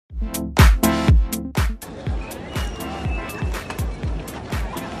Hi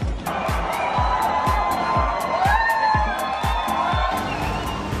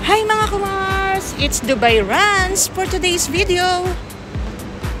mga Kumars! It's Dubai Runs for today's video.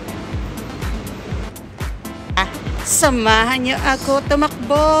 Samahan niyo ako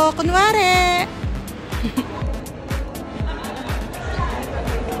tumakbo, kunwari.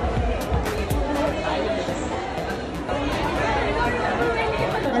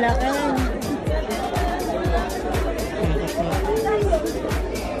 Wala ka lang.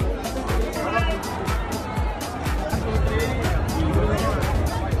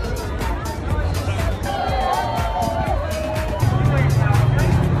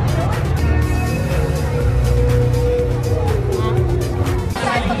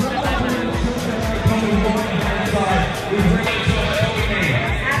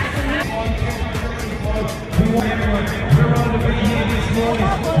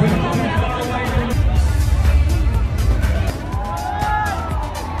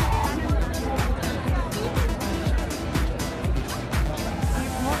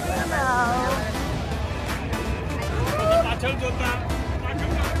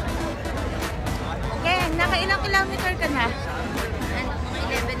 Okay, nakailang kilometer ka na? Ano,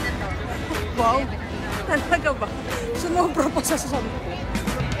 mga 11 na to. Wow, talaga ba? Sumobra pa sa 10.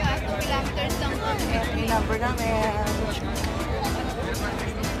 2 kilometers lang to. Okay, number namin.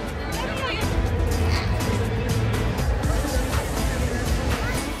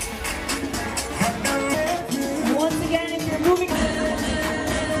 Once again, if you're moving...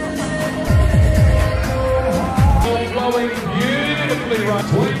 Flowing beautifully right.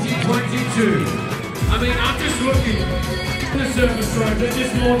 2022. I mean, I'm just looking at the surface road. They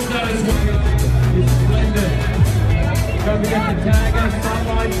just launched that as well. It's splendid. Don't forget the tagger,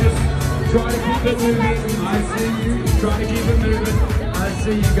 sunlight, just try to keep it moving. I see you. Try to keep it moving. I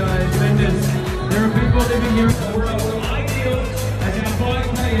see you guys. Tremendous. There are people living here. We're ideal as our bike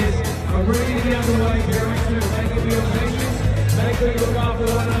players are ready to get underway. Very soon. Thank you for your patience. Make sure you look after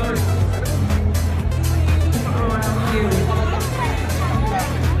one another.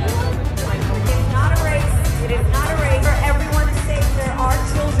 It is not a race for everyone to save. There are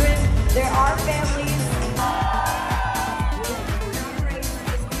children, there are families.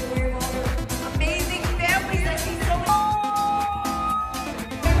 Amazing families that see so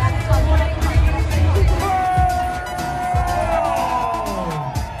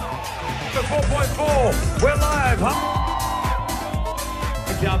The 4.4, we're live, huh?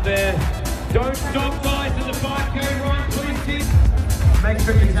 Out there, don't stop guys in the 5K run, please keep. Make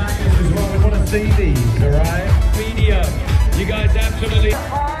sure you tag us as well, we want to see these, alright? Media, you guys absolutely...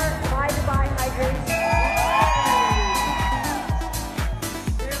 by Dubai hydration.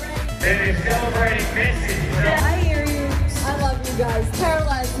 It is celebrating Messi. I hear you. I love you guys.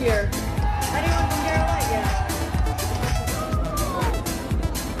 Caroline's here. Anyone from Caroline? Yeah.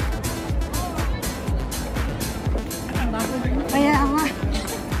 Kaya nga.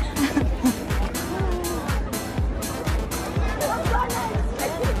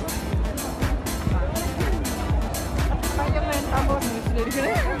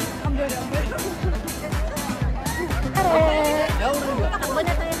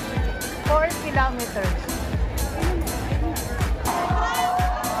 Kilometers.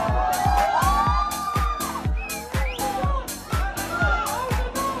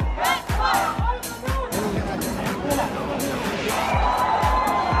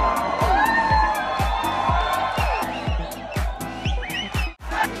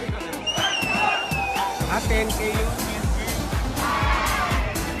 Atin kayo.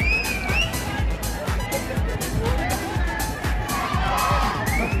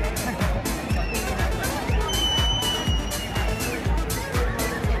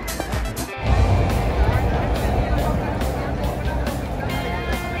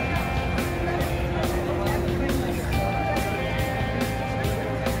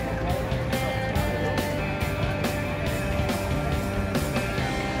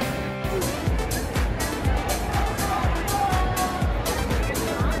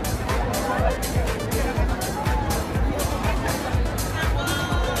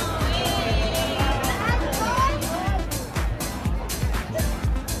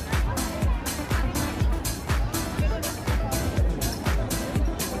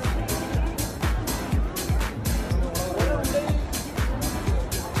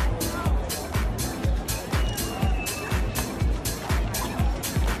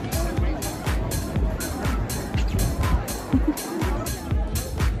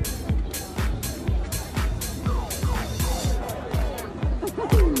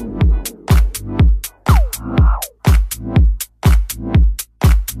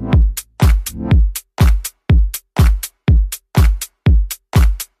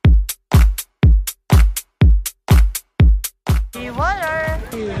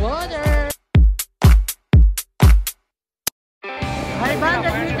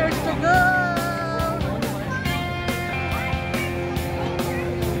 500 meters to go.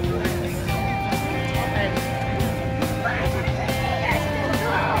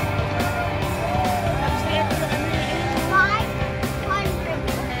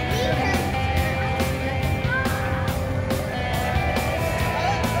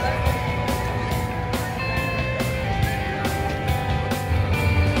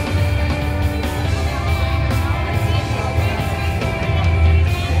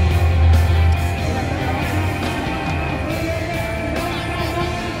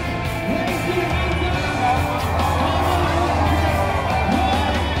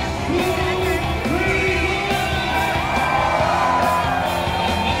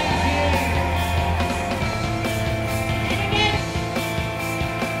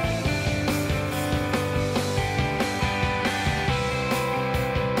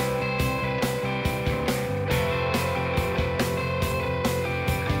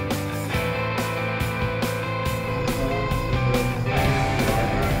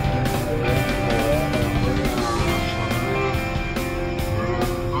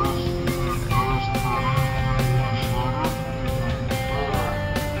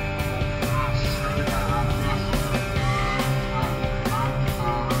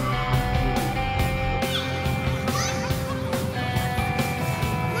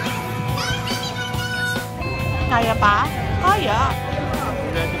 Kaya pa? Kaya.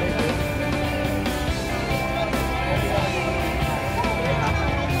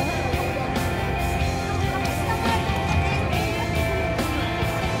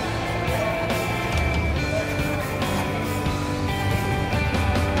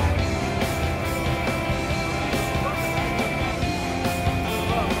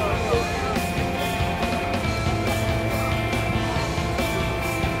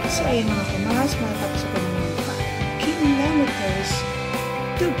 So ayun mga Kumars, matapos ako ng kilometers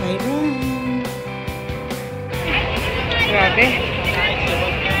Dubai run. Grabe.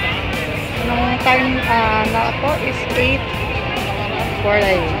 Anong time na ako is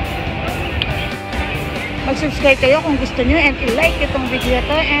 8:40. Mag-subscribe kayo kung gusto nyo and i-like itong video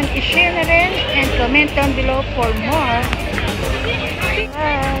to and i-share na rin and comment down below for more.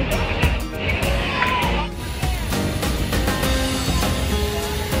 Bye!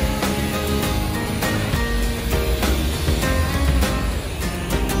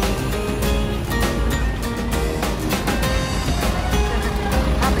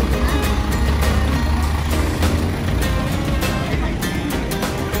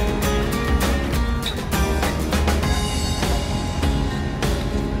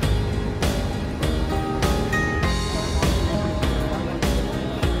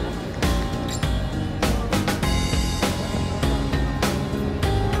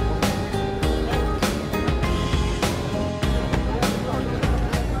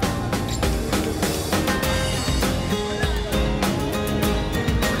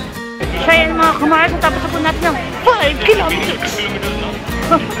 So yan mga Kumars, tapos po natin ng 5 kilometers.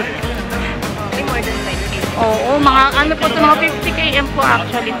 More than 5K. Oo, mga ano po ito, mga 50 km po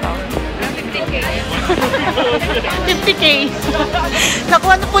actually to. 50K.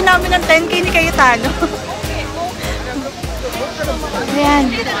 Nakuha na po namin ng 10K ni Cayetano. Ayan.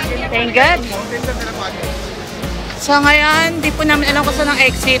 Thank God. So ngayon, di po namin alam kung saan ang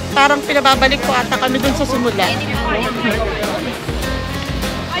exit. Parang pinababalik po ata kami dun sa simula.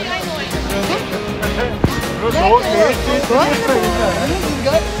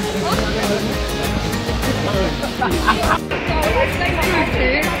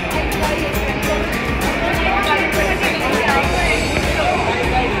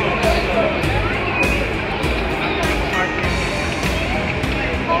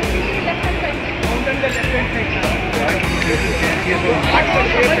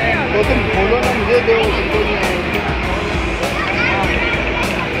 तो तुम खोलो ना मुझे दो तुमको नहीं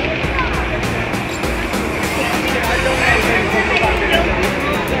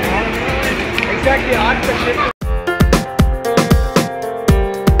एग्जैक्टली 8 का शिफ्ट